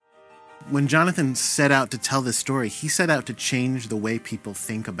When Jonathan set out to tell this story, he set out to change the way people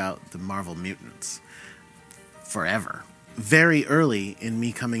think about the Marvel mutants forever. Very early in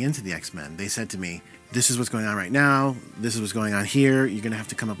me coming into the X-Men, they said to me, this is what's going on right now, this is what's going on here, you're going to have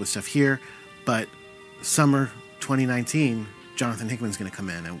to come up with stuff here, but summer 2019, Jonathan Hickman's going to come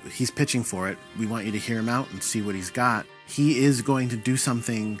in, and he's pitching for it. We want you to hear him out and see what he's got. He is going to do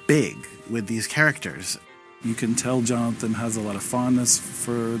something big with these characters. You can tell Jonathan has a lot of fondness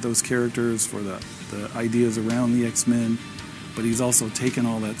for those characters, for the ideas around the X-Men, but he's also taken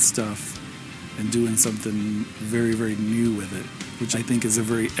all that stuff and doing something very, very new with it, which I think is a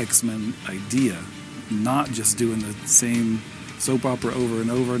very X-Men idea. Not just doing the same soap opera over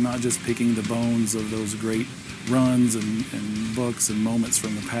and over, not just picking the bones of those great runs and books and moments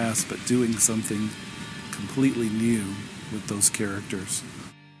from the past, but doing something completely new with those characters.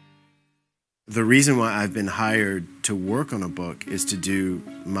 The reason why I've been hired to work on a book is to do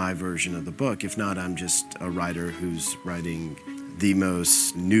my version of the book. If not, I'm just a writer who's writing the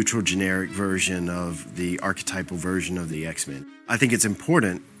most neutral, generic version of the archetypal version of the X-Men. I think it's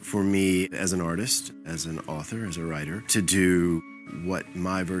important for me as an artist, as an author, as a writer, to do what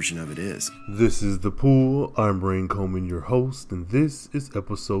my version of it is. This is The Pool. I'm Brain Coleman, your host, and this is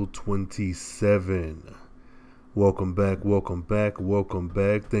episode 27. Welcome back.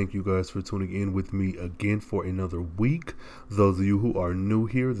 Thank you guys for tuning in with me again for another week. Those of you who are new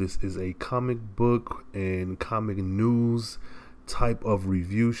here, this is a comic book and comic news type of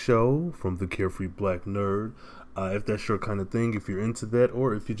review show from the Carefree Black Nerd. If that's your kind of thing, if you're into that,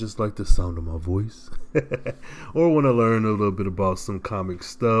 or if you just like the sound of my voice, or want to learn a little bit about some comic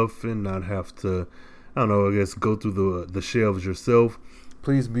stuff and not have to, go through the shelves yourself,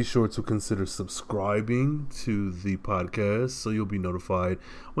 please be sure to consider subscribing to the podcast so you'll be notified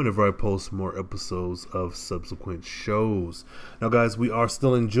whenever I post more episodes of subsequent shows. Now, guys, we are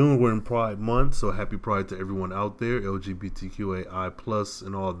still in June. We're in Pride Month, so happy Pride to everyone out there, LGBTQAI+,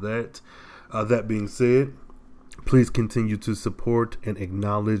 and all that. That being said, please continue to support and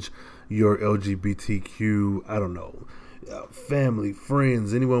acknowledge your LGBTQ, family,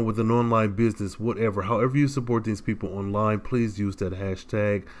 friends, anyone with an online business, whatever. However you support these people online, please use that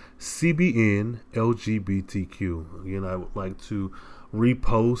hashtag CBNLGBTQ. Again, I would like to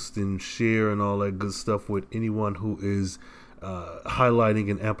repost and share and all that good stuff with anyone who is highlighting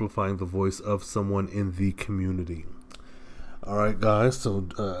and amplifying the voice of someone in the community. All right, guys, so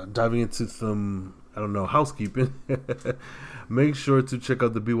diving into some housekeeping. Make sure to check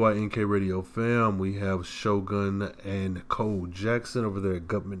out the BYNK Radio fam. We have Shogun and Cole Jackson over there at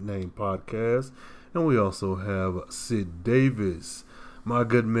Government Name Podcast. And we also have Sid Davis, my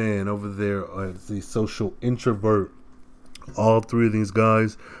good man, over there at the Social Introvert. All three of these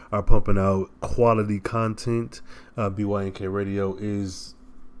guys are pumping out quality content. BYNK Radio is,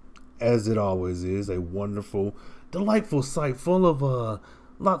 as it always is, a wonderful, delightful site full of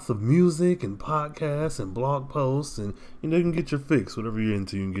lots of music and podcasts and blog posts, and you can get your fix. Whatever you're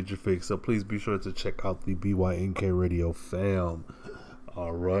into, you can get your fix. So please be sure to check out the BYNK Radio fam.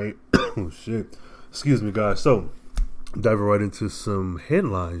 All right. Oh, shit. Excuse me, guys. So, diving right into some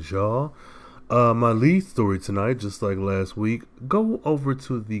headlines, y'all. My lead story tonight, just like last week, go over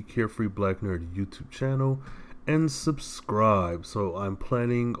to the Carefree Black Nerd YouTube channel and subscribe. So I'm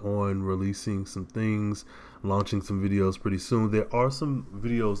planning on releasing some things, launching some videos pretty soon. There are some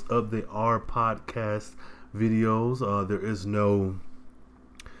videos up. They are podcast videos. There's no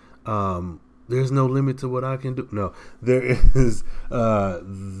limit to what I can do. No, there is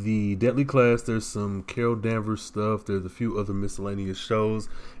the Deadly Class. There's some Carol Danvers stuff. There's a few other miscellaneous shows,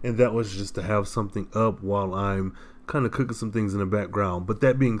 and that was just to have something up while I'm kind of cooking some things in the background. But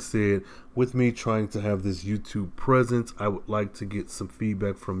that being said, with me trying to have this YouTube presence, I would like to get some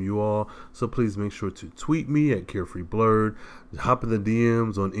feedback from you all. So please make sure to tweet me at Carefree Blurred, hop in the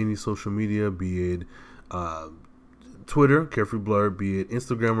DMs on any social media, be it Twitter, Carefree Blurred, be it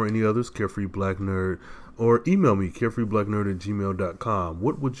Instagram or any others, Carefree Black Nerd, or email me, carefreeblacknerd@gmail.com.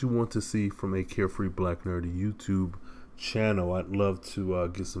 What would you want to see from a Carefree Black Nerd YouTube channel? I'd love to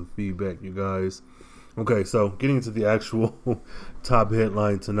get some feedback, you guys. Okay, so getting into the actual top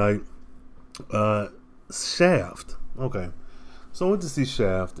headline tonight, Shaft. Okay, so I went to see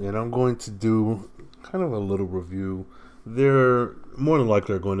Shaft, and I'm going to do kind of a little review. There more than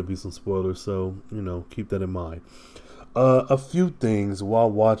likely are going to be some spoilers, so keep that in mind. A few things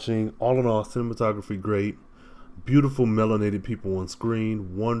while watching. All in all, cinematography great, beautiful melanated people on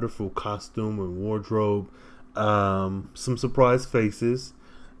screen, wonderful costume and wardrobe, some surprise faces.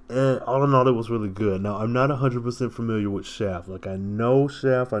 And all in all, it was really good. Now, I'm not 100% familiar with Shaft. Like, I know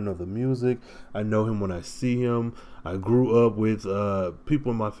Shaft. I know the music. I know him when I see him. I grew up with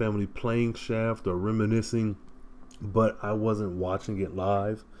people in my family playing Shaft or reminiscing, but I wasn't watching it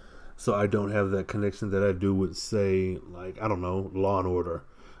live. So I don't have that connection that I do with, say, like, I don't know, Law and Order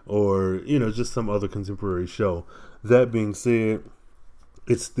or, just some other contemporary show. That being said,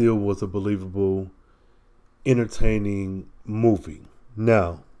 it still was a believable, entertaining movie.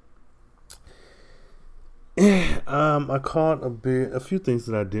 Now, I caught a few things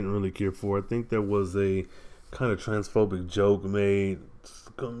that I didn't really care for. I think there was a kind of transphobic joke made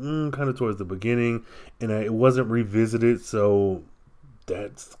kind of towards the beginning, and it wasn't revisited, so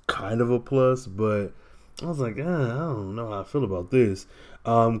that's kind of a plus. But I was like, I don't know how I feel about this,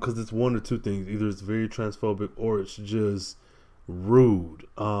 because it's one or two things: either it's very transphobic or it's just rude.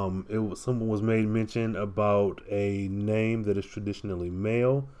 Someone was made mention about a name that is traditionally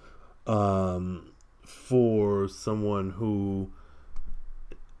male, for someone who,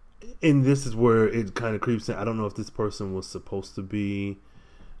 and this is where it kind of creeps in. I don't know if this person was supposed to be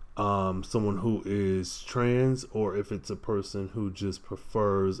someone who is trans, or if it's a person who just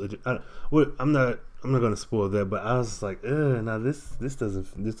prefers. I'm not going to spoil that, but I was like, now this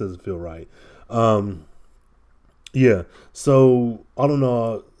doesn't feel right. Yeah. So all in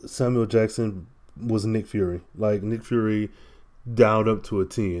all, Samuel Jackson was Nick Fury. Like, Nick Fury dialed up to a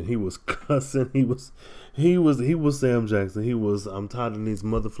 10. He was cussing. He was Sam Jackson. He was, I'm tired of these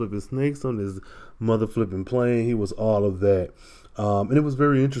mother flipping snakes on this mother flipping plane. He was all of that. And it was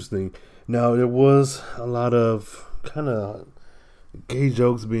very interesting. Now, there was a lot of kind of gay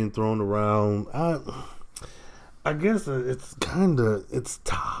jokes being thrown around. I guess it's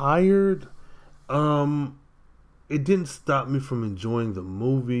tired. It didn't stop me from enjoying the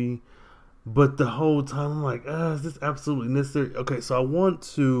movie, but the whole time I'm like, is this absolutely necessary? Okay, so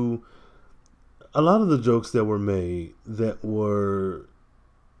a lot of the jokes that were made that were,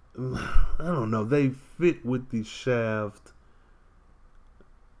 I don't know, they fit with the Shaft,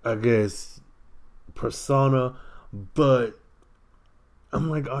 I guess, persona, but I'm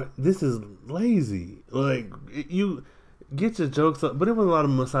like, this is lazy. Like, you get your jokes up, but it was a lot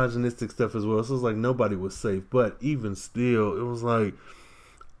of misogynistic stuff as well. So it was like nobody was safe. But even still, it was like,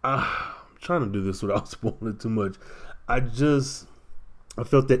 I'm trying to do this without spoiling too much. I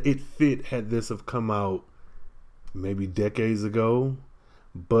felt that it fit had this have come out maybe decades ago,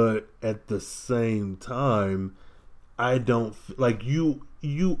 but at the same time, I don't like you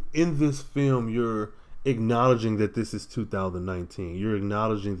in this film. You're acknowledging that this is 2019. You're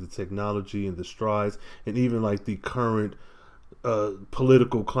acknowledging the technology and the strides, and even like the current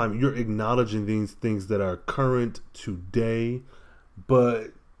political climate. You're acknowledging these things that are current today, but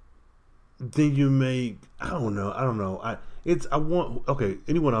then you make, I don't know.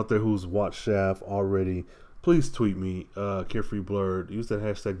 Anyone out there who's watched Shaft already, please tweet me, Carefree Blurred. Use that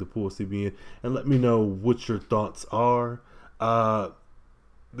hashtag #ThePoolCBN and let me know what your thoughts are.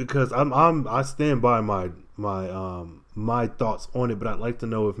 Because I stand by my thoughts on it, but I'd like to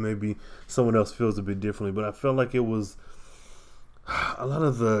know if maybe someone else feels a bit differently. But I felt like it was, a lot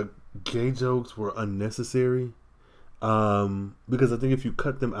of the gay jokes were unnecessary, because I think if you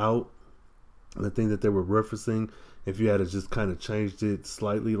cut them out, the thing that they were referencing, if you had just kind of changed it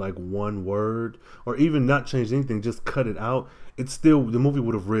slightly, like one word, or even not change anything, just cut it out, the movie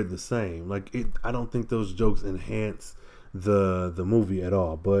would have read the same. Like, I don't think those jokes enhance the movie at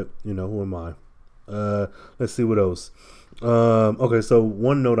all. But who am I? Let's see what else. Okay, so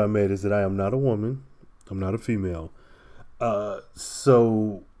one note I made is that I am not a woman. I'm not a female.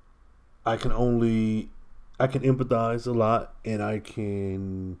 So I can empathize a lot, and I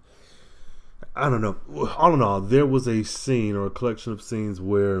don't know. All in all, there was a scene or a collection of scenes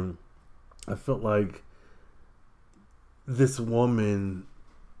where I felt like this woman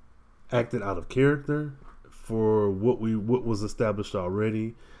acted out of character for what was established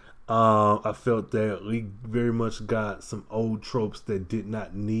already. I felt that we very much got some old tropes that did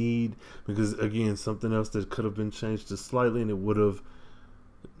not need, because again, something else that could have been changed just slightly, and it would have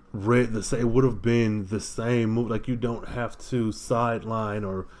it would have been the same move. Like, you don't have to sideline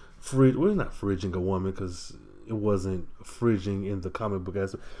or we're not fridging a woman, because it wasn't fridging in the comic book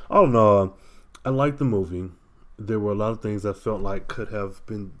aspect. All in all, I liked the movie. There were a lot of things I felt like could have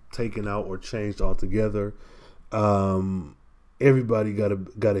been taken out or changed altogether. Everybody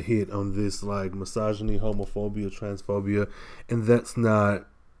got a hit on this, like, misogyny, homophobia, transphobia, and that's not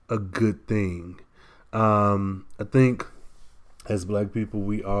a good thing. I think as Black people,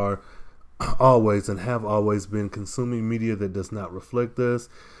 we are always and have always been consuming media that does not reflect us,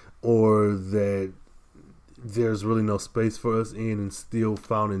 or that there's really no space for us in and still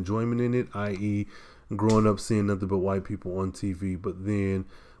found enjoyment in it, i.e. growing up seeing nothing but white people on TV. But then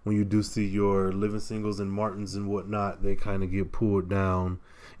when you do see your Living Singles and Martins and whatnot, they kind of get pulled down.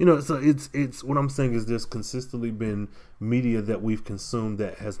 You know, so it's what I'm saying is there's consistently been media that we've consumed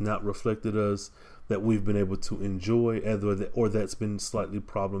that has not reflected us, that we've been able to enjoy, or that's been slightly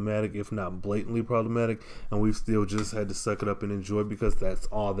problematic, if not blatantly problematic, and we've still just had to suck it up and enjoy because that's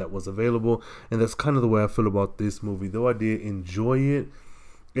all that was available. And that's kind of the way I feel about this movie. Though I did enjoy it,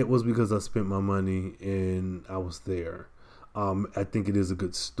 it was because I spent my money and I was there. I think it is a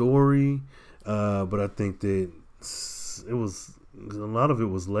good story, but I think that a lot of it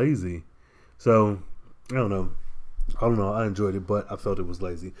was lazy. So I don't know. I enjoyed it, but I felt it was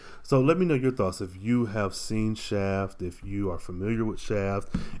lazy. So let me know your thoughts. If you have seen Shaft, if you are familiar with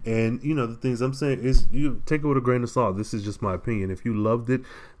Shaft, and you know the things I'm saying is you take it with a grain of salt. This is just my opinion. If you loved it,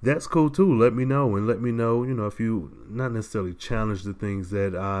 that's cool too. Let me know, and let me know, you know, if you not necessarily challenge the things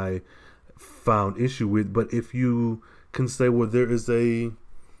that I found issue with, but if you can say, well, there is a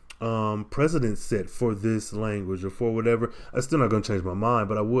precedent set for this language or for whatever, I'm still not going to change my mind,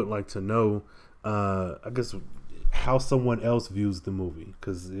 but I would like to know, I guess, how someone else views the movie,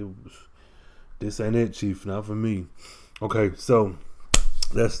 because this ain't it, Chief, not for me. Okay, so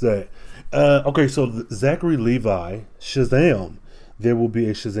that's that. Okay, so Zachary Levi, Shazam. There will be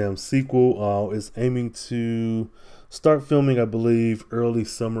a Shazam sequel. It's aiming to start filming, I believe, early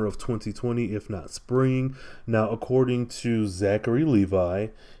summer of 2020, if not spring. Now, according to Zachary Levi,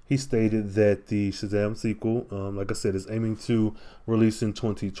 he stated that the Shazam sequel, like I said, is aiming to release in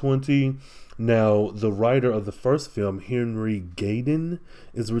 2020. Now, the writer of the first film, Henry Gayden,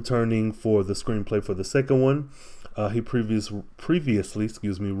 is returning for the screenplay for the second one. He previously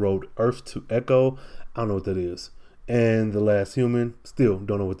wrote Earth to Echo. I don't know what that is. And The Last Human, still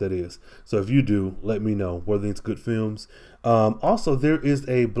don't know what that is. So if you do, let me know whether it's good films. Also, there is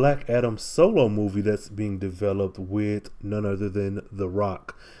a Black Adam solo movie that's being developed with none other than The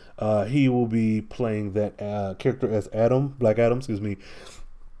Rock. He will be playing that character as Black Adam.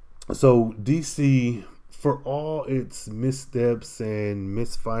 So DC, for all its missteps and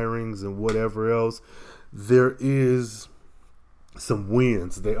misfirings and whatever else, there is some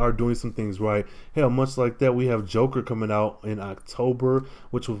wins. They are doing some things right. Hell, much like that, we have Joker coming out in October,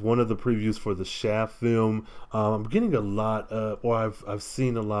 which was one of the previews for the Shaft film. I'm getting a lot of, or I've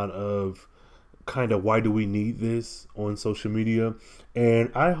seen a lot of kind of why do we need this on social media,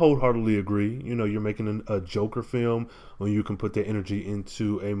 and I wholeheartedly agree. You know, you're making a Joker film when you can put that energy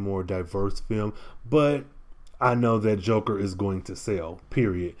into a more diverse film, but I know that Joker is going to sell,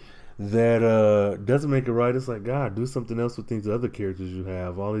 period. That doesn't make it right. It's like, God, do something else with these other characters you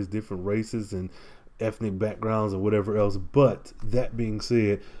have, all these different races and ethnic backgrounds and whatever else. But that being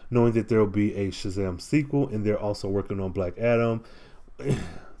said, knowing that there will be a Shazam sequel and they're also working on Black Adam,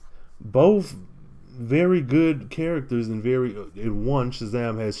 both very good characters, and in one,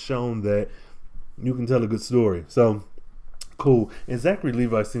 Shazam has shown that you can tell a good story. So cool. And Zachary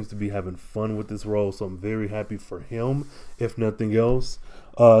Levi seems to be having fun with this role, so I'm very happy for him, if nothing else.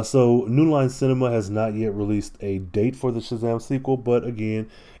 So New Line Cinema has not yet released a date for the Shazam sequel, but again,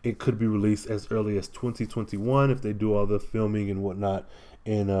 it could be released as early as 2021 if they do all the filming and whatnot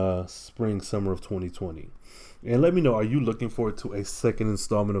in spring, summer of 2020. And let me know, are you looking forward to a second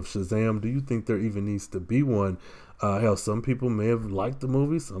installment of Shazam? Do you think there even needs to be one? Hell, some people may have liked the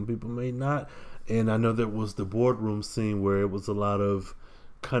movie, some people may not. And I know there was the boardroom scene where it was a lot of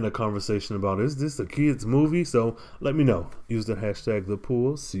kind of conversation about, is this a kids movie? So let me know. Use the hashtag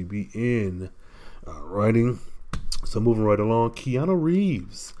ThePoolCBN. Alrighty. So moving right along, Keanu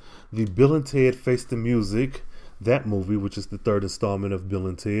Reeves, the Bill and Ted Face the Music, that movie, which is the third installment of Bill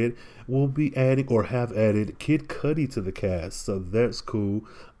and Ted, will be adding or have added Kid Cudi to the cast. So that's cool.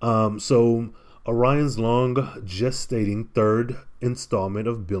 So Orion's long gestating third installment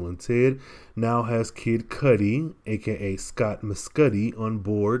of Bill and Ted now has Kid Cudi, aka Scott Mescudi, on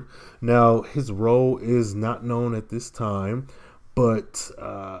board. Now, his role is not known at this time, but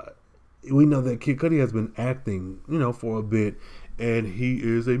we know that Kid Cudi has been acting, for a bit, and he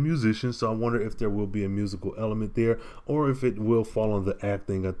is a musician, so I wonder if there will be a musical element there, or if it will fall on the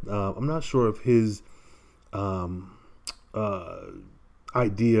acting. I'm not sure if his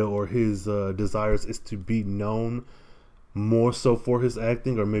idea or his desires is to be known more so for his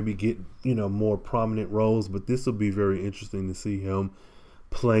acting, or maybe get more prominent roles. But this will be very interesting to see him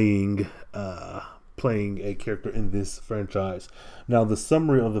playing a character in this franchise. Now, the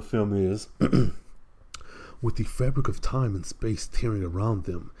summary of the film is: with the fabric of time and space tearing around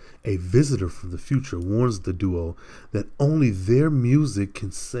them, a visitor from the future warns the duo that only their music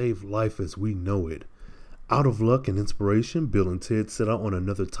can save life as we know it. Out of luck and inspiration, Bill and Ted set out on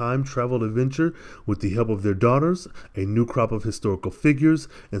another time travel adventure with the help of their daughters, a new crop of historical figures,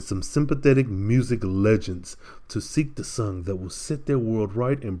 and some sympathetic music legends to seek the song that will set their world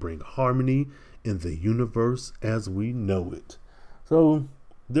right and bring harmony in the universe as we know it. So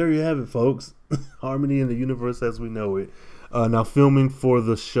there you have it, folks. Harmony in the universe as we know it. Now, filming for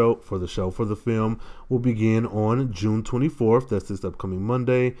the film will begin on June 24th. That's this upcoming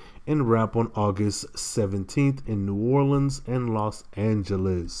Monday, and wrap on August 17th in New Orleans and Los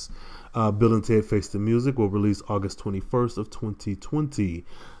Angeles. Bill and Ted Face the Music will release August 21st of 2020.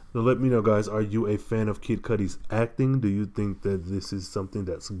 Now, let me know, guys, are you a fan of Kid Cudi's acting? Do you think that this is something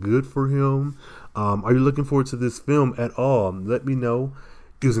that's good for him? Are you looking forward to this film at all? Let me know.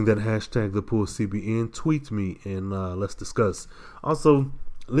 Using that hashtag ThePoolCBN, tweet me and let's discuss. Also,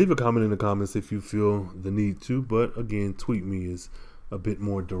 leave a comment in the comments if you feel the need to, but again, tweet me is a bit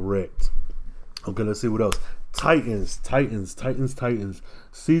more direct. Okay, let's see what else. Titans.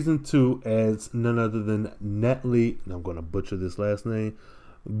 Season 2 adds none other than Natalie, and I'm going to butcher this last name,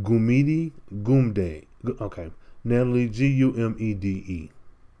 Gumede. Okay, Natalie, Gumede.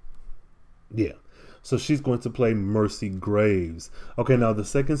 Yeah. So she's going to play Mercy Graves. Okay, now the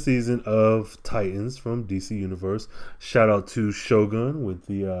second season of Titans from DC Universe. Shout out to Shogun with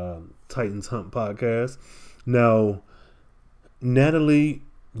the Titans Hunt podcast. Now, Natalie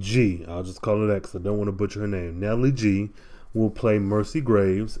G, I'll just call her that because I don't want to butcher her name. Natalie G will play Mercy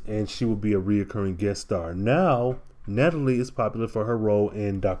Graves, and she will be a reoccurring guest star. Now, Natalie is popular for her role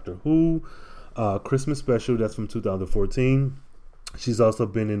in Doctor Who, Christmas Special, that's from 2014. She's also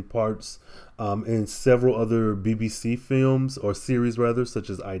been in parts in several other BBC films or series rather, such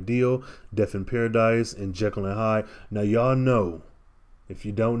as Ideal, Death in Paradise, and Jekyll and Hyde. Now y'all know, if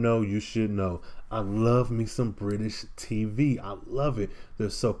you don't know, you should know. I love me some British TV. I love it. They're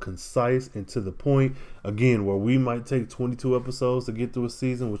so concise and to the point. Again, where we might take 22 episodes to get through a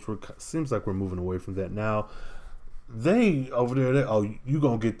season, which seems like we're moving away from that now. They over there, you're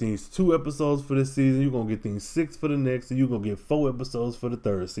going to get these 2 episodes for this season, you're going to get these 6 for the next, and you're going to get 4 episodes for the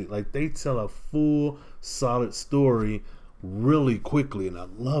third season. Like, they tell a full, solid story really quickly, and I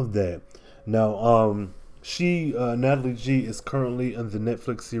love that. Now, Natalie G is currently in the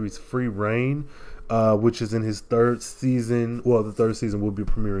Netflix series Free Reign, which is in his 3rd season. Well, the 3rd season will be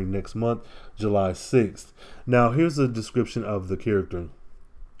premiering next month, July 6th. Now, here's a description of the character.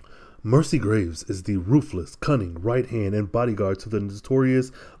 Mercy Graves is the ruthless, cunning right hand and bodyguard to the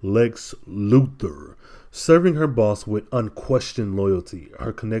notorious Lex Luthor, serving her boss with unquestioned loyalty.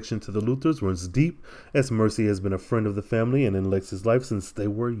 Her connection to the Luthors runs deep, as Mercy has been a friend of the family and in Lex's life since they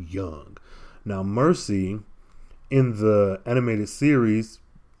were young. Now, Mercy, in the animated series,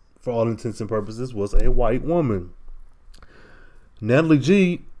 for all intents and purposes, was a white woman. Natalie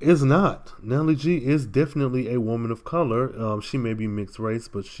G is not. Natalie G is definitely a woman of color. She may be mixed race,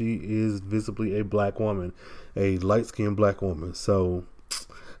 but she is visibly a black woman, a light-skinned black woman. So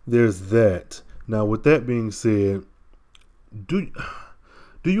there's that. Now, with that being said, do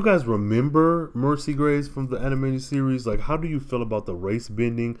you guys remember Mercy Graves from the animated series? Like, how do you feel about the race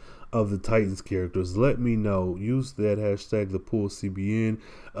bending of the Titans characters? Let me know. Use that hashtag ThePoolCBN.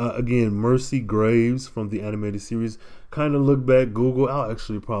 Again, Mercy Graves from the animated series. Kind of look back, Google. I'll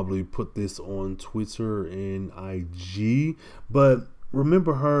actually probably put this on Twitter and IG. But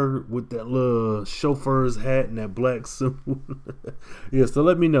remember her with that little chauffeur's hat and that black suit? Yeah, so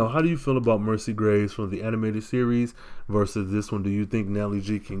let me know. How do you feel about Mercy Graves from the animated series versus this one? Do you think Natalie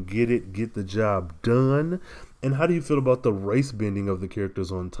G can get the job done? And how do you feel about the race bending of the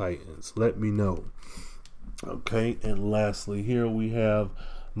characters on Titans? Let me know. Okay, and lastly, here we have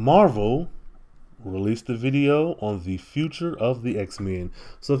Marvel released a video on the future of the X-Men.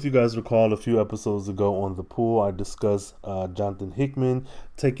 So if you guys recall, a few episodes ago on The Pool, I discussed Jonathan Hickman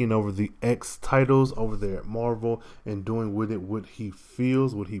taking over the X titles over there at Marvel and doing with it what he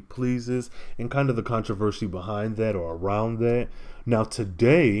feels, what he pleases, and kind of the controversy behind that or around that. Now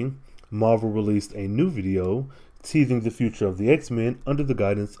today, Marvel released a new video teasing the future of the X-Men under the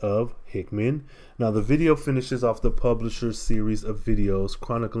guidance of Hickman. Now, the video finishes off the publisher's series of videos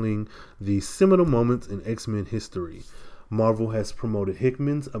chronicling the seminal moments in X-Men history. Marvel has promoted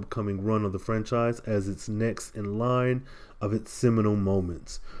Hickman's upcoming run of the franchise as its next in line of its seminal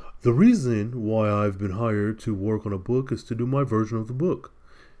moments. The reason why I've been hired to work on a book is to do my version of the book,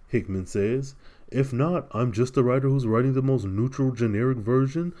 Hickman says. If not, I'm just a writer who's writing the most neutral, generic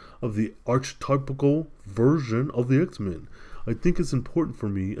version of the archetypical version of the X-Men. I think it's important for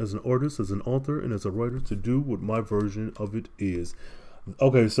me as an artist, as an author, and as a writer to do what my version of it is.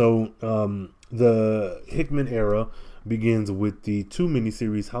 Okay, so the Hickman era begins with the 2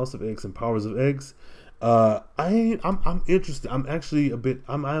 miniseries House of X and Powers of X. I'm interested. I'm actually a bit.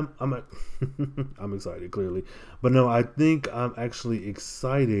 I'm I'm excited, clearly, but no, I think I'm actually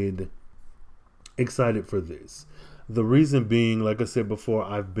excited for this. The reason being, like I said before,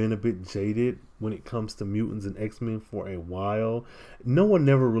 I've been a bit jaded when it comes to mutants and X-Men for a while. No one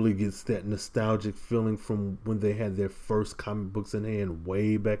never really gets that nostalgic feeling from when they had their first comic books in hand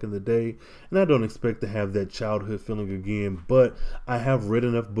way back in the day. And I don't expect to have that childhood feeling again, but I have read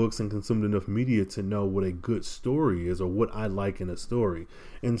enough books and consumed enough media to know what a good story is, or what I like in a story.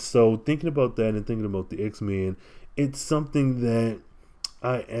 And so thinking about that and thinking about the X-Men, it's something that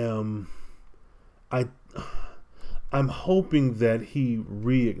I'm hoping that he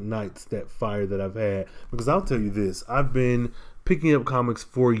reignites that fire that I've had. Because I'll tell you this, I've been picking up comics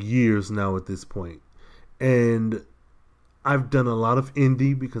for years now at this point. And I've done a lot of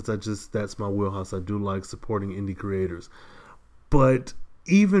indie because that's my wheelhouse. I do like supporting indie creators. But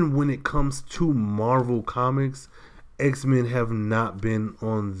even when it comes to Marvel comics, X-Men have not been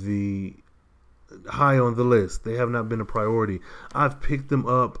high on the list. They have not been a priority. I've picked them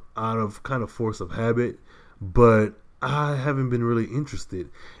up out of kind of force of habit, but I haven't been really interested.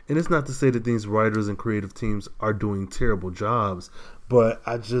 And it's not to say that these writers and creative teams are doing terrible jobs, but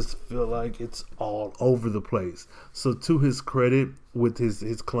I just feel like it's all over the place. So to his credit, with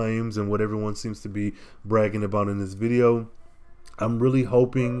his claims and what everyone seems to be bragging about in this video, I'm really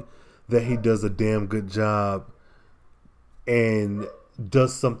hoping that he does a damn good job and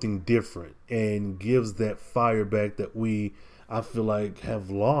does something different and gives that fire back that I feel like have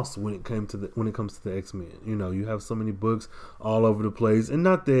lost when it comes to the X-Men. You know, you have so many books all over the place, and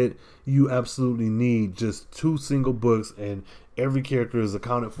not that you absolutely need just 2 single books and every character is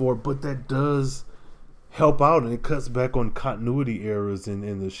accounted for, but that does help out, and it cuts back on continuity errors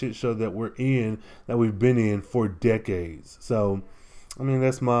and the shit show that we've been in for decades. So, I mean,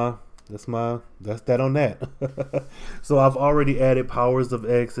 that's that on that. So I've already added Powers of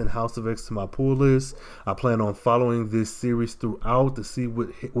X and House of X to my pull list. I plan on following this series throughout to see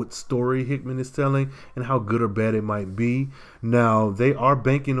what story Hickman is telling and how good or bad it might be. Now, they are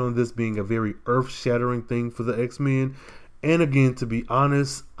banking on this being a very earth-shattering thing for the X-Men. And again, to be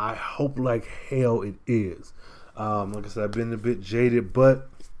honest, I hope like hell it is. Like I said, I've been a bit jaded, but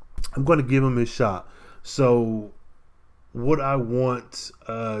I'm going to give him a shot. So what I want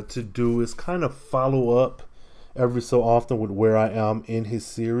to do is kind of follow up every so often with where I am in his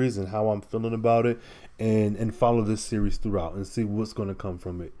series and how I'm feeling about it, and follow this series throughout and see what's going to come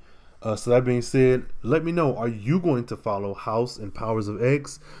from it. So that being said, let me know, are you going to follow House and Powers of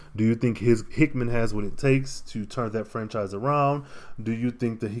X? Do you think Hickman has what it takes to turn that franchise around? Do you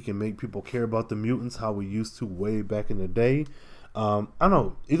think that he can make people care about the mutants how we used to way back in the day? I don't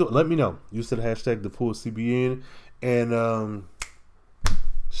know. Either let me know. Use the hashtag #ThePoolCBN. And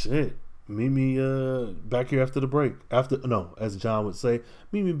shit, meet me back here after the break. As John would say,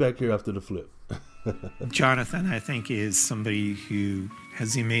 meet me back here after the flip. Jonathan, I think, is somebody who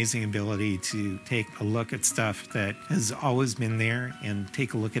has the amazing ability to take a look at stuff that has always been there and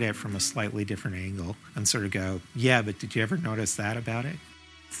take a look at it from a slightly different angle and sort of go, yeah, but did you ever notice that about it?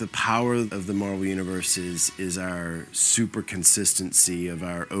 The power of the Marvel Universe is our super consistency of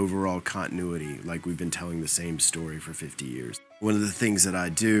our overall continuity, like we've been telling the same story for 50 years. One of the things that I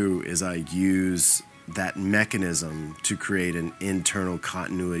do is I use that mechanism to create an internal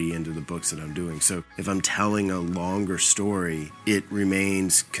continuity into the books that I'm doing. So if I'm telling a longer story, it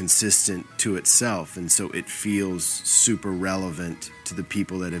remains consistent to itself, and so it feels super relevant to the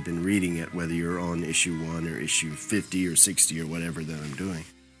people that have been reading it, whether you're on issue 1 or issue 50 or 60 or whatever that I'm doing.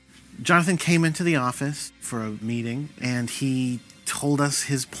 Jonathan came into the office for a meeting, and he told us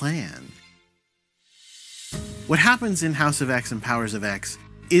his plan. What happens in House of X and Powers of X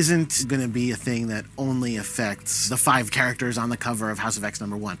isn't going to be a thing that only affects the 5 characters on the cover of House of X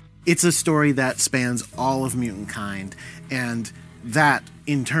 #1. It's a story that spans all of mutant kind, and that,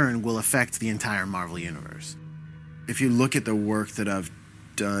 in turn, will affect the entire Marvel Universe. If you look at the work that I've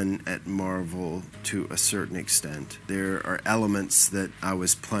done at Marvel to a certain extent, there are elements that I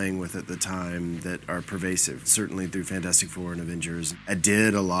was playing with at the time that are pervasive, certainly through Fantastic Four and Avengers. I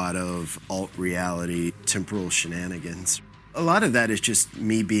did a lot of alt-reality, temporal shenanigans. A lot of that is just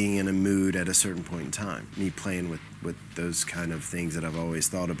me being in a mood at a certain point in time, me playing with those kind of things that I've always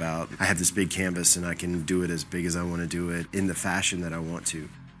thought about. I have this big canvas and I can do it as big as I want to do it in the fashion that I want to.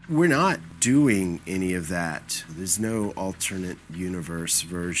 We're not doing any of that. There's no alternate universe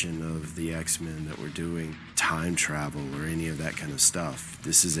version of the X-Men that we're doing, time travel or any of that kind of stuff.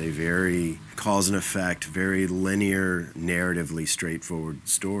 This is a very cause and effect, very linear, narratively straightforward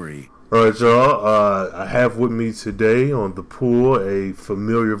story. All right, y'all. I have with me today on the pool a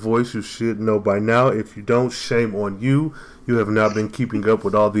familiar voice you should know by now. If you don't, shame on you. You have not been keeping up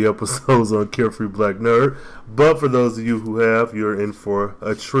with all the episodes on Carefree Black Nerd. But for those of you who have, you're in for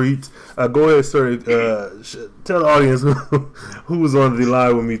a treat. Go ahead, sir. Tell the audience who's on the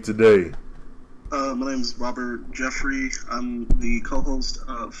line with me today. My name is Robert Jeffrey. I'm the co-host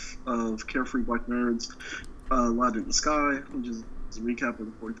of Carefree Black Nerds, Light in the Sky, which is a recap of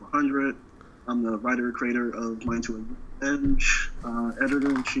the 4400. I'm the writer-creator of Mind to Avenge,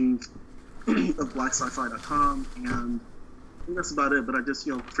 editor-in-chief of BlackSci-Fi.com, and I think that's about it. But I just,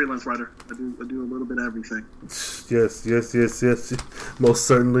 freelance writer. I do a little bit of everything. Yes. Most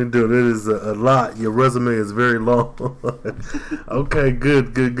certainly do. It is a lot. Your resume is very long. Okay,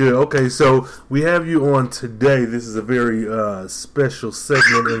 good. Okay, so we have you on today. This is a very special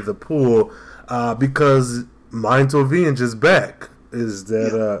segment in the pool because Mind to Avenge is back. Is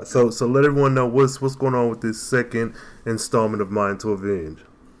that so let everyone know what's going on with this second installment of Mind to Avenge.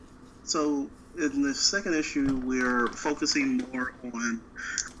 So in the second issue, we're focusing more on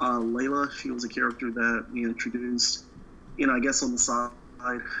Layla. She was a character that we introduced, I guess on the side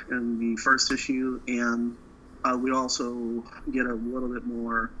in the first issue, and we also get a little bit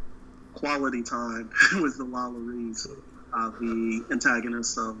more quality time with the Lala Reese, the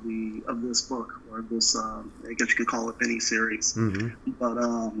antagonist of this book, or this I guess you could call it mini series. Mm-hmm. But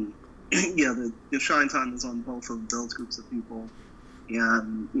the shine time is on both of those groups of people,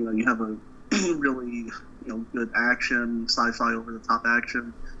 and you have a really good action, sci-fi over the top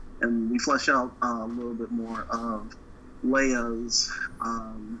action, and we flesh out a little bit more of Leia's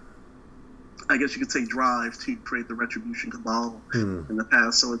I guess you could say drive to create the Retribution Cabal in the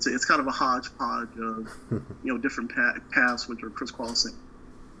past. So it's kind of a hodgepodge of different paths which are crisscrossing.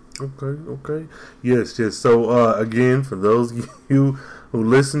 Okay. Yes. So again, for those of you who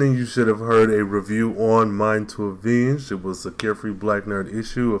listening, you should have heard a review on Mind to Avenge. It was a Carefree Black Nerd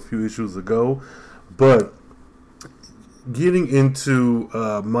issue a few issues ago. But getting into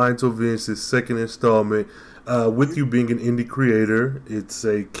Mind to Avenge, this second installment, with you being an indie creator, it's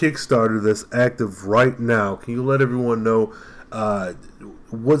a Kickstarter that's active right now. Can you let everyone know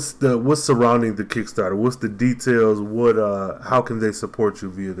what's surrounding the Kickstarter? What's the details? How can they support you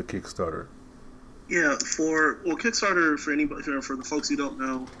via the Kickstarter? Yeah, Kickstarter, for anybody, for the folks who don't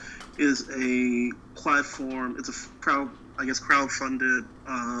know, is a platform. It's a crowdfunded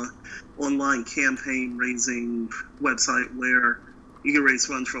online campaign raising website where you can raise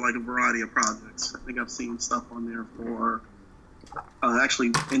funds for like a variety of projects. I think I've seen stuff on there for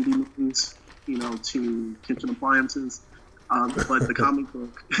actually indie movies, to kitchen appliances. But the comic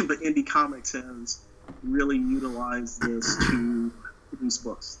book, the indie comics has really utilized this to produce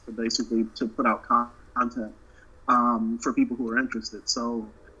books, to put out content for people who are interested. So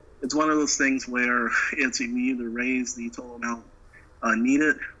it's one of those things where we either raise the total amount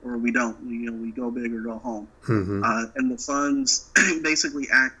needed or we don't. We go big or go home. Mm-hmm. And the funds basically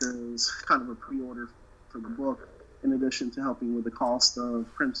act as kind of a pre-order for the book, in addition to helping with the cost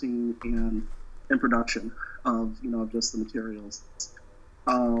of printing and production of just the materials.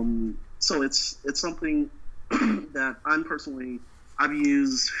 So it's something that I've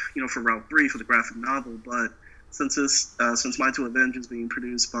used for Route 3 for the graphic novel, but since Mind to Avenge is being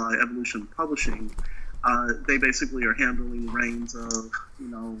produced by Evolution Publishing, they basically are handling the reins of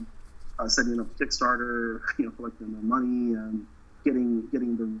setting up Kickstarter, collecting the money and getting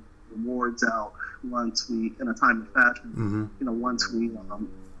the rewards out once we, in a timely fashion, once we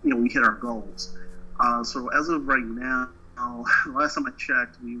we hit our goals. So as of right now, last time I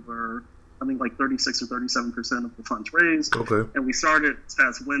checked, we were, I think, like 36 or 37% of the funds raised. Okay. And we started this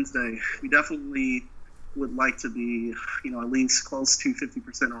past Wednesday. We definitely would like to be, at least close to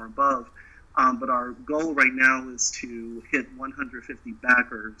 50% or above. But our goal right now is to hit 150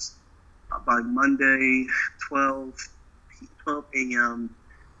 backers by Monday, 12 a.m.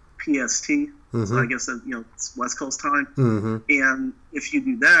 PST. Mm-hmm. So I guess it's West Coast time. Mm-hmm. And if you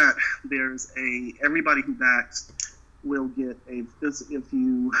do that, everybody who backs will get if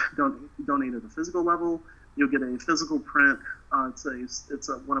you donate at the physical level, you'll get a physical print. It's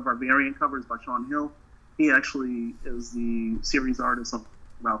one of our variant covers by Sean Hill. He actually is the series artist of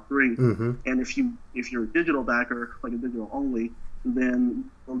Route 3. Mm-hmm. And if you're a digital backer, like a digital only, then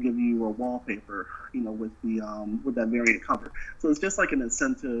we'll give you a wallpaper, with that variant cover. So it's just like an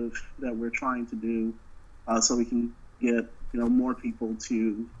incentive that we're trying to do, so we can get more people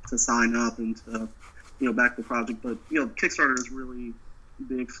to sign up and to back the project. But Kickstarter is really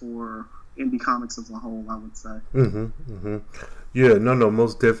big for indie comics as a whole, I would say. Yeah, no,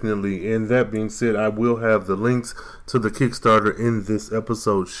 most definitely. And that being said, I will have the links to the Kickstarter in this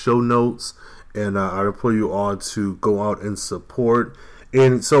episode's show notes, and I implore you all to go out and support.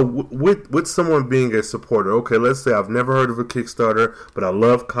 And so with someone being a supporter, okay, let's say I've never heard of a Kickstarter, but I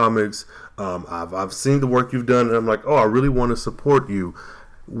love comics. I've seen the work you've done, and I'm like, oh, I really want to support you.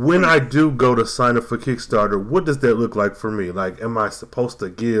 When I do go to sign up for Kickstarter, what does that look like for me? Like, am I supposed to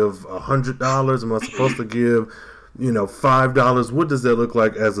give $100? Am I supposed to give, $5? What does that look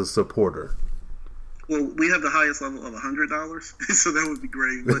like as a supporter? Well, we have the highest level of $100, so that would be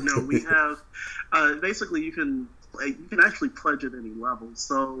great. But no, we have basically you can actually pledge at any level.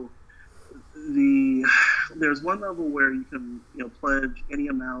 So there's one level where you can pledge any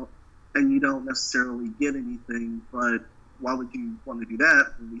amount, and you don't necessarily get anything. But why would you want to do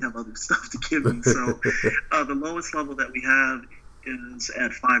that when we have other stuff to give you? So the lowest level that we have is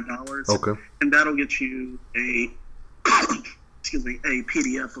at $5. Okay, and that'll get you a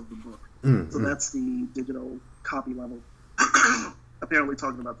PDF of the book. So that's the digital copy level. Apparently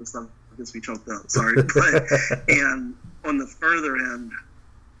talking about this stuff gets me choked up. Sorry. And on the further end,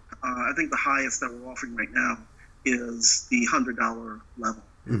 I think the highest that we're offering right now is the $100 level.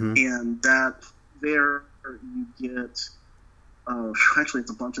 And that there you get, actually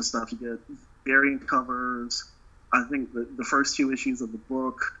it's a bunch of stuff. You get variant covers. I think the first 2 issues of the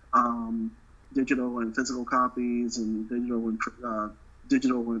book, digital and physical copies, and digital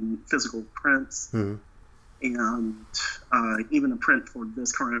and physical prints, and even a print for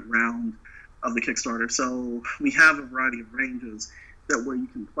this current round of the Kickstarter. So we have a variety of ranges where you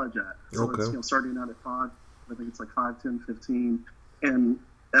can pledge at. So it's starting out at 5. I think it's like 5, 10, 15, and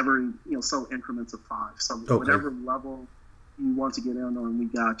every so increments of 5. So whatever level you want to get in on, we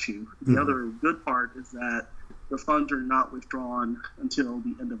got you. The other good part is that the funds are not withdrawn until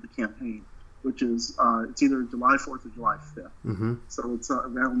the end of the campaign, which is it's either July 4th or July 5th. So it's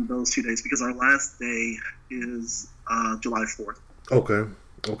around those 2 days, because our last day is July 4th.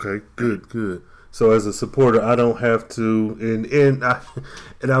 Okay, good. So as a supporter, I don't have to,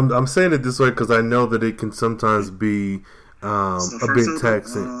 and I'm saying it this way because I know that it can sometimes be a bit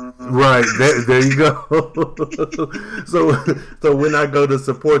taxing. Right, there you go. So when I go to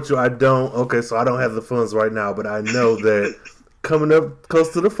support you, I don't have the funds right now, but I know that coming up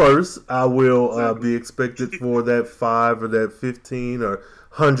close to the first, I will be expected for that $5 or that $15 or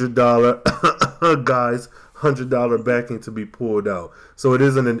 $100 guys, $100 backing to be pulled out. So it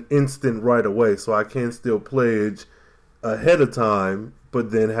isn't an instant right away. So I can still pledge ahead of time,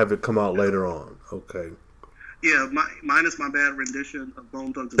 but then have it come out later on. Okay. Yeah, minus my bad rendition of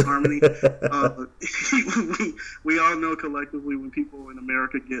Bone Thugs and Harmony. we all know collectively when people in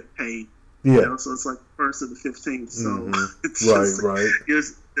America get paid. Yeah. So it's like 1st of the 15th. So it's right.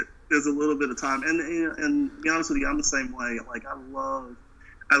 There's a little bit of time, and to be honest with you, I'm the same way. Like I love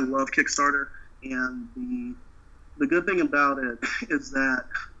Kickstarter, and the good thing about it is that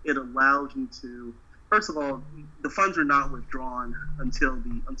it allows you to, first of all, the funds are not withdrawn until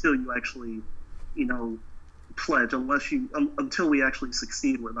you actually pledge, until we actually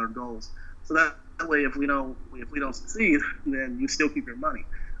succeed with our goals. So that way, if we don't succeed, then you still keep your money.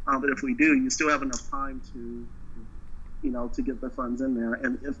 But if we do, you still have enough time to get the funds in there.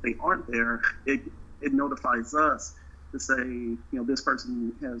 And if they aren't there, it notifies us to say, this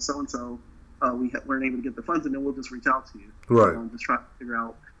person has so and so. We weren't able to get the funds, and then we'll just reach out to you. Right. Just try to figure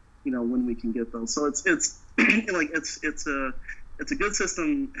out, when we can get those. So it's it's a good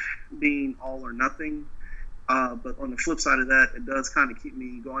system, being all or nothing. But on the flip side of that, it does kind of keep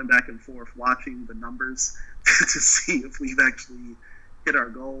me going back and forth, watching the numbers to see if we've actually hit our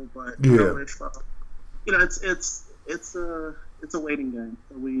goal. But it's a waiting game.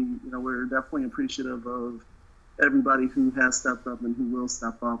 So we're definitely appreciative of everybody who has stepped up and who will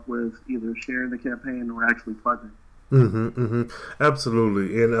step up with either sharing the campaign or actually pledging.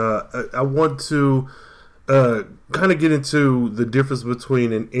 Absolutely. And I want to kind of get into the difference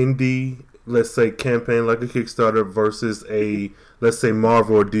between an indie, let's say, campaign like a Kickstarter versus a, let's say,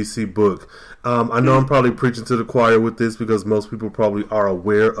 Marvel or DC book. I know I'm probably preaching to the choir with this because most people probably are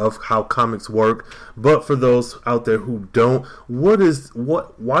aware of how comics work. But for those out there who don't,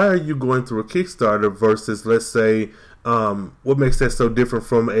 why are you going through a Kickstarter versus, let's say, what makes that so different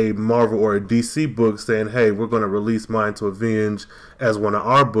from a Marvel or a DC book saying, hey, we're going to release Mind to Avenge as one of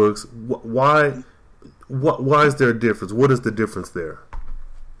our books? Why is there a difference? What is the difference there?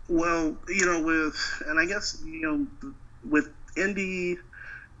 Well, with indie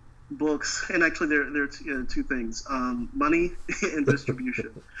books, and actually there are two things: money and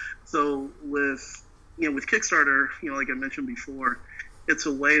distribution. So with Kickstarter, like I mentioned before, it's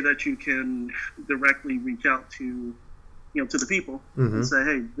a way that you can directly reach out to, to the people and say,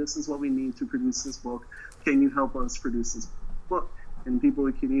 hey, this is what we need to produce this book. Can you help us produce this book? And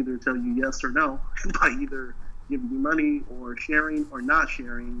people can either tell you yes or no by either giving you money or sharing or not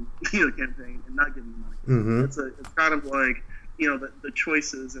sharing the campaign and not giving you money. It's kind of like, the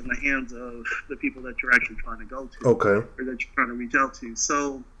choices in the hands of the people that you're actually trying to go to, or that you're trying to reach out to.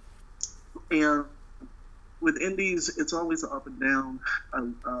 So, and with indies, it's always an up and down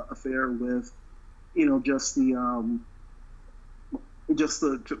affair with, just the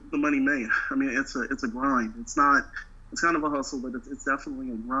money made. I mean, it's a grind. It's kind of a hustle, but it's definitely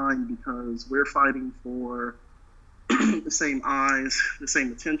a grind because we're fighting for the same eyes, the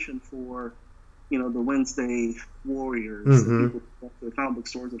same attention for, the Wednesday warriors, the people who go to the comic book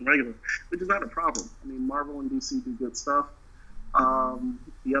stores and regular, which is not a problem. I mean, Marvel and DC do good stuff.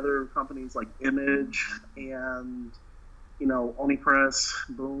 The other companies like Image and, Onipress,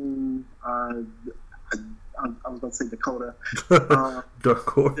 Boom, I was about to say Dakota. Dark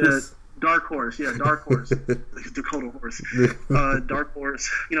Horse. Dark Horse, yeah, Dark Horse. Dakota Horse. Dark Horse.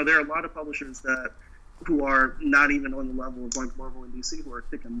 There are a lot of publishers who are not even on the level of like Marvel and DC who are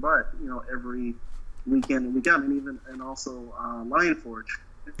kicking butt, every weekend and weekend, and also Lion Forge.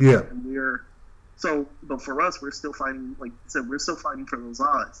 Yeah. And but for us, we're still fighting, like I said, we're still fighting for those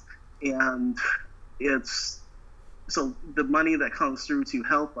odds. And so the money that comes through to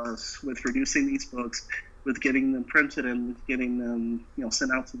help us with producing these books, with getting them printed and with getting them,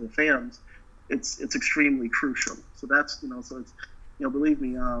 sent out to the fans, it's extremely crucial. So that's, so it's, believe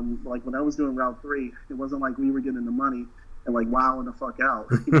me, like when I was doing Route 3, it wasn't like we were getting the money and like wowing the fuck out.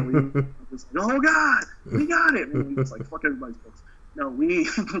 We were just like, oh God, we got it. And we just like, fuck everybody's books. No, we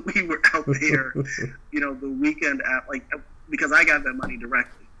were out there, the weekend because I got that money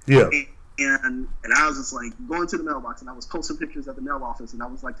directly. Yeah. And I was just like going to the mailbox and I was posting pictures at the mail office and I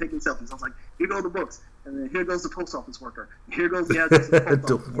was like taking selfies. I was like, here go the books, and then here goes the post office worker, and here goes the address of the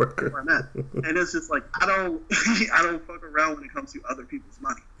post office worker where I'm at. And it's just like I don't fuck around when it comes to other people's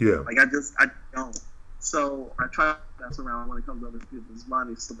money. Yeah. Like I don't. So I try to mess around when it comes to other people's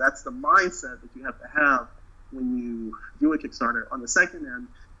money. So that's the mindset that you have to have when you do a Kickstarter. On the second end,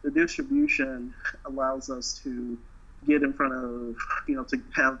 the distribution allows us to get in front of, to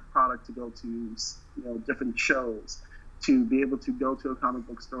have product to go to, different shows, to be able to go to a comic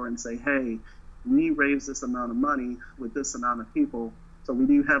book store and say, hey, we raised this amount of money with this amount of people, so we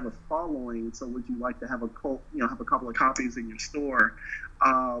do have a following, so would you like to have a couple of copies in your store?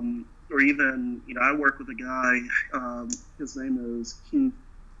 Or even, I work with a guy, his name is Keith.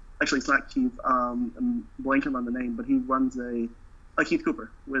 Actually, it's not Keith. I'm blanking on the name, but he runs a Keith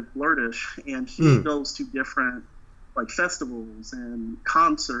Cooper with Blurtish, and he goes to different like festivals and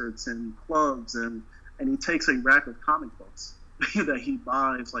concerts and clubs, and he takes a rack of comic books that he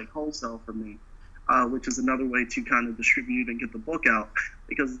buys like wholesale from me, which is another way to kind of distribute and get the book out.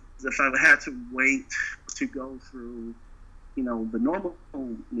 Because if I had to wait to go through, the normal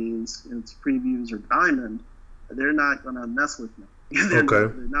means, it's previews or Diamond, they're not going to mess with me. They're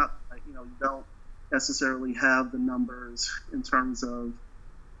not, you don't necessarily have the numbers in terms of,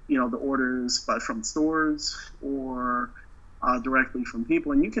 the orders from stores or directly from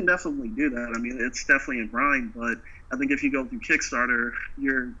people. And you can definitely do that. I mean, it's definitely a grind, but I think if you go through Kickstarter,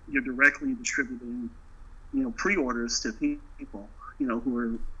 you're directly distributing, pre-orders to people,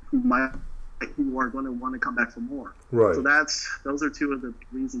 who are going to want to come back for more. Right. So those are two of the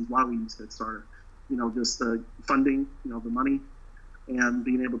reasons why we use Kickstarter. Just the funding, the money, and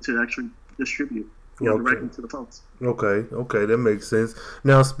being able to actually distribute. Directly to the folks. Okay, that makes sense.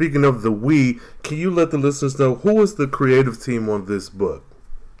 Now, speaking of the we, can you let the listeners know who is the creative team on this book?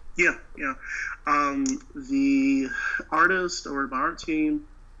 Yeah. The artist or my art team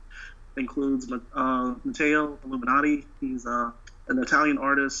includes Matteo Illuminati. He's an Italian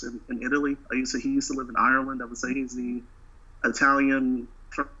artist in Italy. He used to live in Ireland. I would say he's the Italian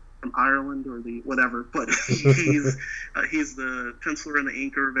from Ireland or the whatever, but he's the penciler and the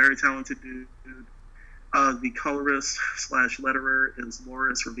inker, very talented dude. The colorist / letterer is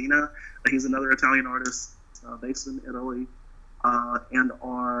Loris Ravina. He's another Italian artist based in Italy. And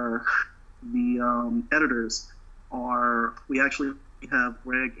the editors we actually have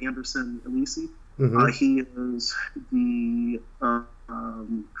Greg Anderson Elisi. He is the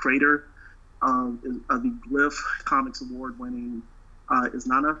creator of the Glyph Comics Award-winning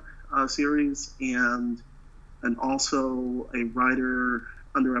Isnana series, and also a writer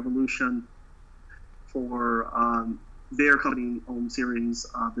under Evolution for their company-owned series,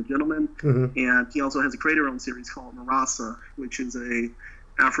 The Gentleman. And he also has a creator-owned series called Marasa, which is a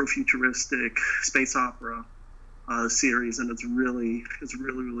Afrofuturistic space opera series, and it's really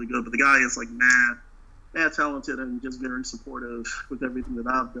really good. But the guy is like mad talented and just very supportive with everything that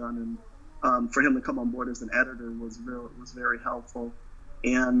I've done. And for him to come on board as an editor was very helpful.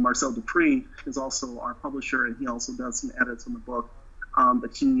 And Marcel Dupree is also our publisher, and he also does some edits on the book.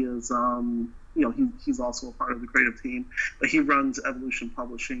 But he is, he's also a part of the creative team. But he runs Evolution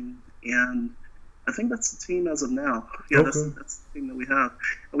Publishing, and I think that's the team as of now. Yeah, okay. That's the team that we have.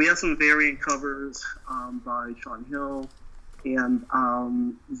 And we have some variant covers by Sean Hill, and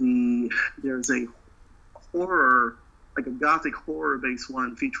there's a horror, like a gothic horror-based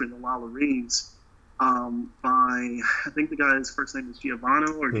one featuring the Lala Reeves. By, I think the guy's first name is Giovanni.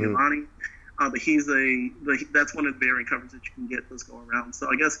 But that's one of the variant covers that you can get this go around. So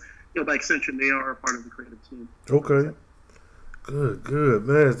I guess, by extension, they are a part of the creative team. Okay. Good,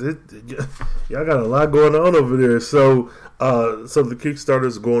 man. Y'all got a lot going on over there. So the Kickstarter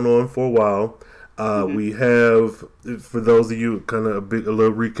is going on for a while. We have, for those of you, kind of a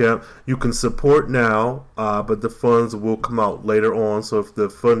little recap. You can support now, but the funds will come out later on. So if the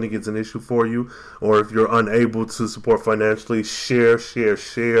funding is an issue for you, or if you're unable to support financially, share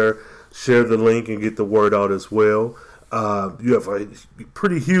the link and get the word out as well. You have a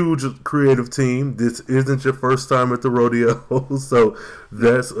pretty huge creative team. This isn't your first time at the rodeo, so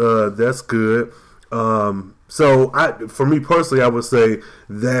that's good. So for me personally, I would say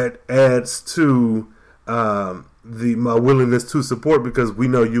that adds to my willingness to support, because we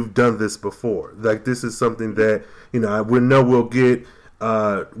know you've done this before. Like, this is something that, we know we'll get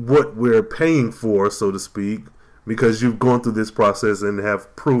what we're paying for, so to speak, because you've gone through this process and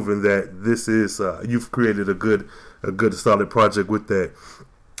have proven that this is you've created a good solid project with that.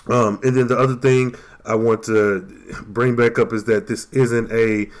 And then the other thing I want to bring back up is that this isn't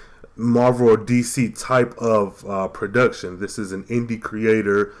a Marvel or DC type of production. This is an indie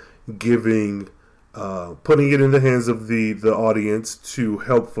creator putting it in the hands of the audience to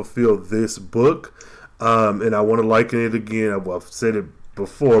help fulfill this book. And I want to liken it again. I've said it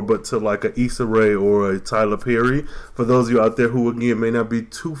before, but to like a Issa Rae or a Tyler Perry. For those of you out there who, again, may not be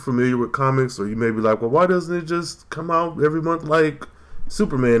too familiar with comics, or you may be like, well, why doesn't it just come out every month like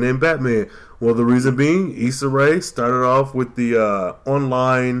Superman and Batman? Well, the reason being, Issa Rae started off with the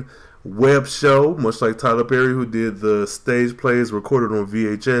online web show, much like Tyler Perry, who did the stage plays recorded on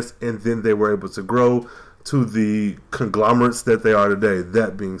VHS, and then they were able to grow to the conglomerates that they are today.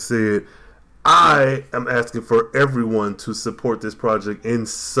 That being said, I am asking for everyone to support this project in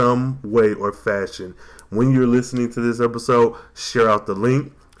some way or fashion. When you're listening to this episode, share out the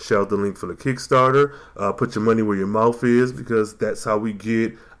link. Share out the link for the Kickstarter. Put your money where your mouth is, because that's how we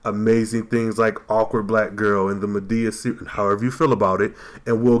get amazing things like Awkward Black Girl and the Medea series, however you feel about it.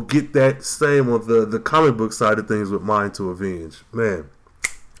 And we'll get that same on the comic book side of things with Mind to Avenge. Man.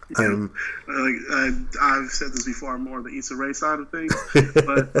 I've said this before, I'm more of the Issa Rae side of things,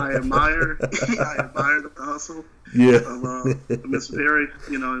 but I admire the hustle of Mr. Perry.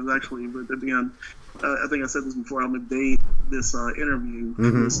 It's actually, but again, I think I said this before, I'm going to date this interview.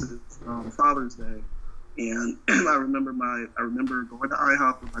 This is Father's Day, and I remember going to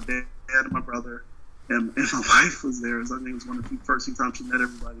IHOP with my dad and my brother, and my wife was there. So I think it was one of the first few times she met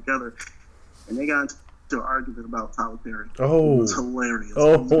everybody together, and they got into an argument about Tyler Perry. Oh, it was hilarious.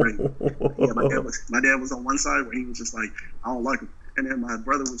 Oh, it was great. Yeah, my dad was on one side where he was just like, I don't like him, and then my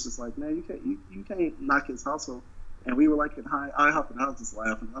brother was just like, man, you can't knock his hustle. And we were like at IHOP, and I was just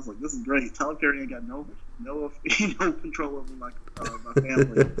laughing. I was like, this is great. Tyler Perry ain't got no control over my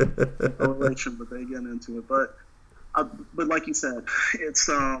family, no relation, but they get into it. But like you said, it's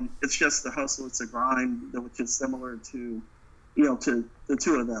just the hustle. It's a grind, which is similar to to the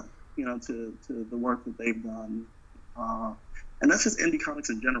two of them. To the work that they've done, and that's just indie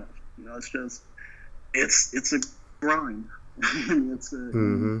comics in general. It's a grind. You do it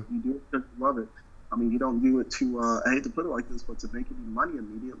because you love it. I mean, you don't do it to I hate to put it like this, but to make you money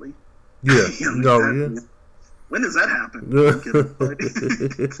immediately. Yeah, when does that happen?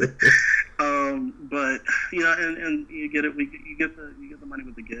 But and you get it. You get the money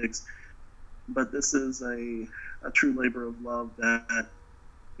with the gigs. But this is a true labor of love that.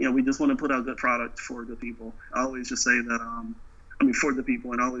 We just want to put out good product for good people. I always just say that, for the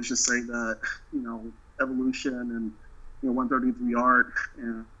people, and I always just say that, Evolution and, 133 Art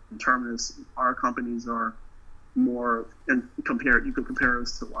and Terminus, our companies are more, and you could compare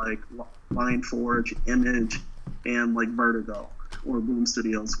us to like Lion Forge, Image, and like Vertigo or Boom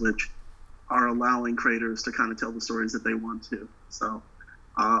Studios, which are allowing creators to kind of tell the stories that they want to. So,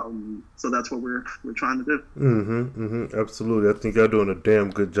 So that's what we're trying to do. Absolutely. I think y'all doing a damn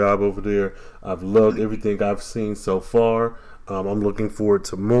good job over there. I've loved everything I've seen so far. I'm looking forward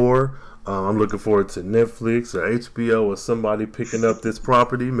to more. I'm looking forward to Netflix or HBO or somebody picking up this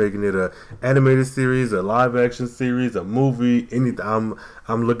property, making it a animated series, a live action series, a movie, anything.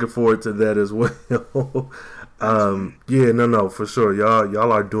 I'm looking forward to that as well. No, for sure.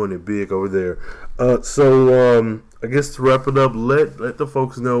 Y'all are doing it big over there. So I guess to wrap it up, let the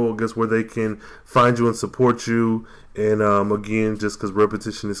folks know, I guess, where they can find you and support you. And again, just because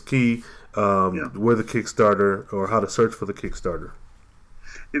repetition is key, where the Kickstarter or how to search for the Kickstarter.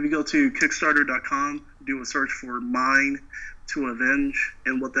 If you go to Kickstarter.com, do a search for Mine to Avenge,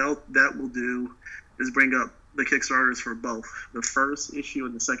 and what that will do is bring up the Kickstarters for both the first issue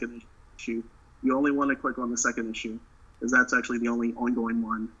and the second issue. You only want to click on the second issue, because that's actually the only ongoing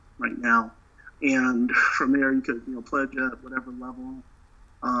one right now. And from there, you could pledge at whatever level,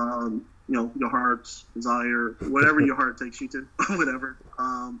 your heart's desire, whatever your heart takes you to, whatever.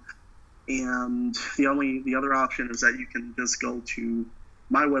 And the other option is that you can just go to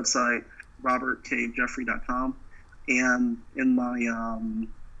my website, robertkjeffrey.com, and in my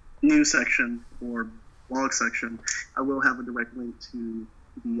news section or blog section, I will have a direct link to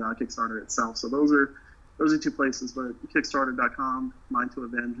the Kickstarter itself. So those are 2 places, but Kickstarter.com, Mine to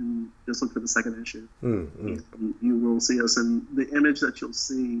Avenge, and just look for the second issue. And you will see us, and the image that you'll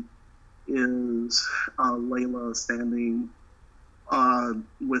see is Layla standing on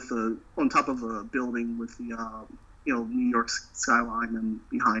top of a building with the New York skyline and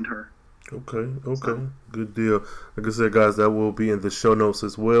behind her. Okay, so, good deal. Like I said, guys, that will be in the show notes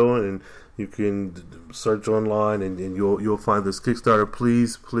as well, and you can search online and you'll find this Kickstarter.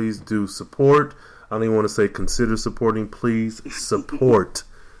 Please do support. I don't even want to say consider supporting. Please support.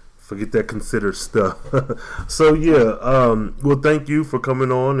 Forget that consider stuff. So well, thank you for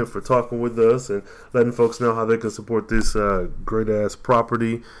coming on and for talking with us and letting folks know how they can support this great ass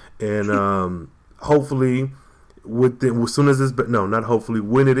property. And hopefully, when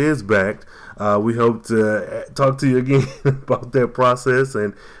it is backed, we hope to talk to you again about that process,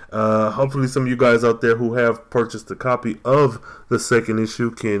 and hopefully some of you guys out there who have purchased a copy of the second issue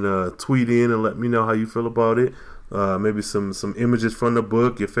can tweet in and let me know how you feel about it. Maybe some images from the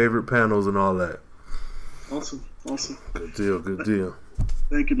book, your favorite panels, and all that. Awesome. Good deal.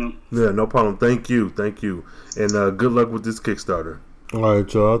 Thank you, man. Yeah, no problem. Thank you, and good luck with this Kickstarter. All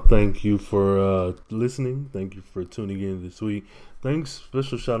right, y'all. Thank you for listening. Thank you for tuning in this week. Thanks.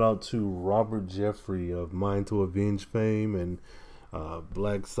 Special shout out to Robert Jeffrey of Mine to Avenge fame and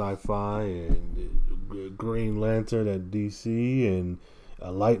Black Sci-Fi and Green Lantern at DC and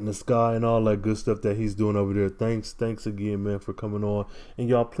Light in the Sky and all that good stuff that he's doing over there. Thanks again, man, for coming on. And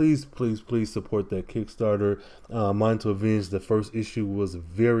y'all, please support that Kickstarter. Mine to Avenge, the first issue was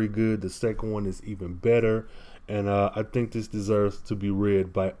very good. The second one is even better. And I think this deserves to be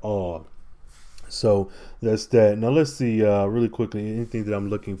read by all. So that's that. Now let's see really quickly anything that I'm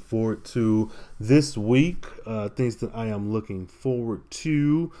looking forward to this week. Things that I am looking forward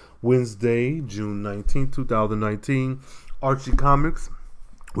to. Wednesday, June 19th, 2019. Archie Comics.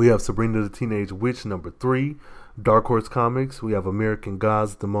 We have Sabrina the Teenage Witch #3. Dark Horse Comics. We have American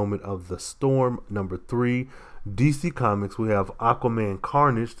Gods, The Moment of the Storm #3. DC Comics. We have Aquaman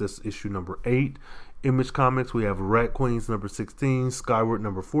Carnage. That's issue #8. Image Comics, we have Rat Queens #16, Skyward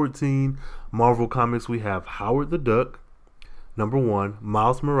 #14. Marvel Comics, we have Howard the Duck #1,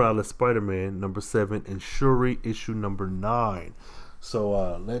 Miles Morales Spider-Man #7, and Shuri issue #9. So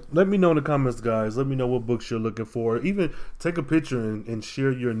let me know in the comments, guys. Let me know what books you're looking for. Even take a picture and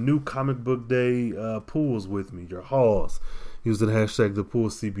share your new comic book day pulls with me, your hauls. Use the hashtag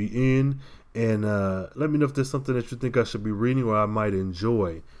 #ThePoolCBN, and let me know if there's something that you think I should be reading or I might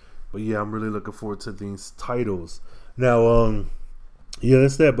enjoy. But yeah, I'm really looking forward to these titles. Now,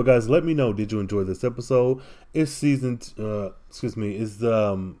 that's that. But guys, let me know. Did you enjoy this episode? It's the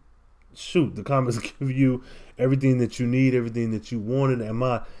comments give you everything that you need, everything that you wanted. Am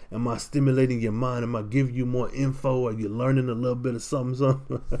I stimulating your mind? Am I giving you more info? Are you learning a little bit of something?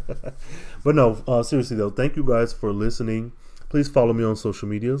 But no, seriously though, thank you guys for listening. Please follow me on social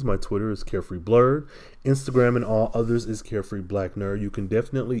medias. My Twitter is Carefree Blurred. Instagram and all others is Carefree Black Nerd. You can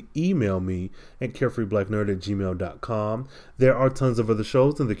definitely email me at carefreeblacknerd@gmail.com. There are tons of other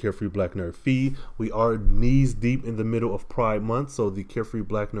shows in the Carefree Black Nerd feed. We are knees deep in the middle of Pride Month, so the Carefree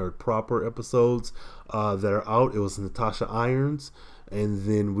Black Nerd proper episodes that are out, it was Natasha Irons. And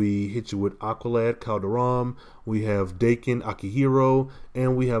then we hit you with Aqualad, Calderon. We have Dakin, Akihiro.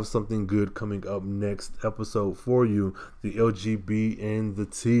 And we have something good coming up next episode for you. The LGB and the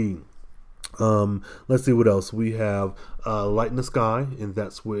T. Let's see what else. We have Light in the Sky, and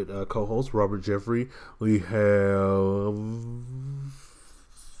that's with co-host Robert Jeffrey. We have...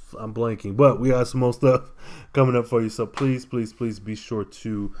 I'm blanking, but we got some more stuff coming up for you. So please be sure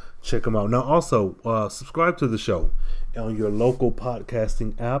to check them out. Now, also, subscribe to the show on your local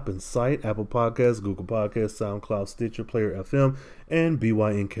podcasting app and site: Apple Podcasts, Google Podcasts, SoundCloud, Stitcher, Player FM, and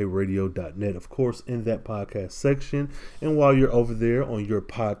bynkradio.net, of course, in that podcast section. And while you're over there on your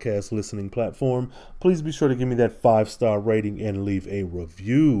podcast listening platform, please be sure to give me that 5-star rating and leave a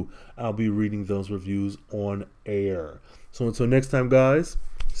review. I'll be reading those reviews on air. So until next time, guys,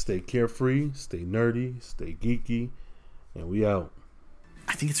 stay carefree, stay nerdy, stay geeky, and we out.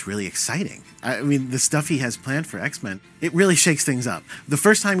 I think it's really exciting. I mean, the stuff he has planned for X-Men, it really shakes things up. The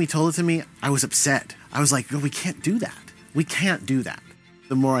first time he told it to me, I was upset. I was like, no, we can't do that. We can't do that.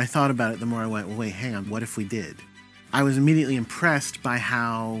 The more I thought about it, the more I went, well, wait, hang on, what if we did? I was immediately impressed by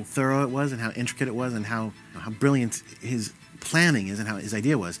how thorough it was and how intricate it was and how brilliant his planning is and how his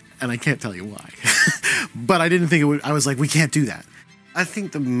idea was. And I can't tell you why. But I didn't think it would. I was like, we can't do that. I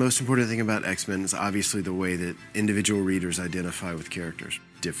think the most important thing about X-Men is obviously the way that individual readers identify with characters.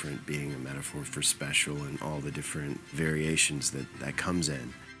 Different being a metaphor for special and all the different variations that comes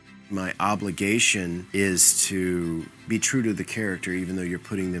in. My obligation is to be true to the character, even though you're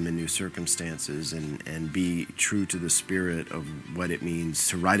putting them in new circumstances, and be true to the spirit of what it means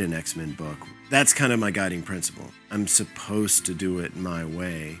to write an X-Men book. That's kind of my guiding principle. I'm supposed to do it my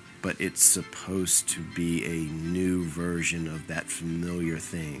way, but it's supposed to be a new version of that familiar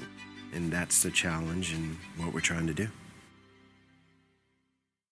thing. And that's the challenge and what we're trying to do.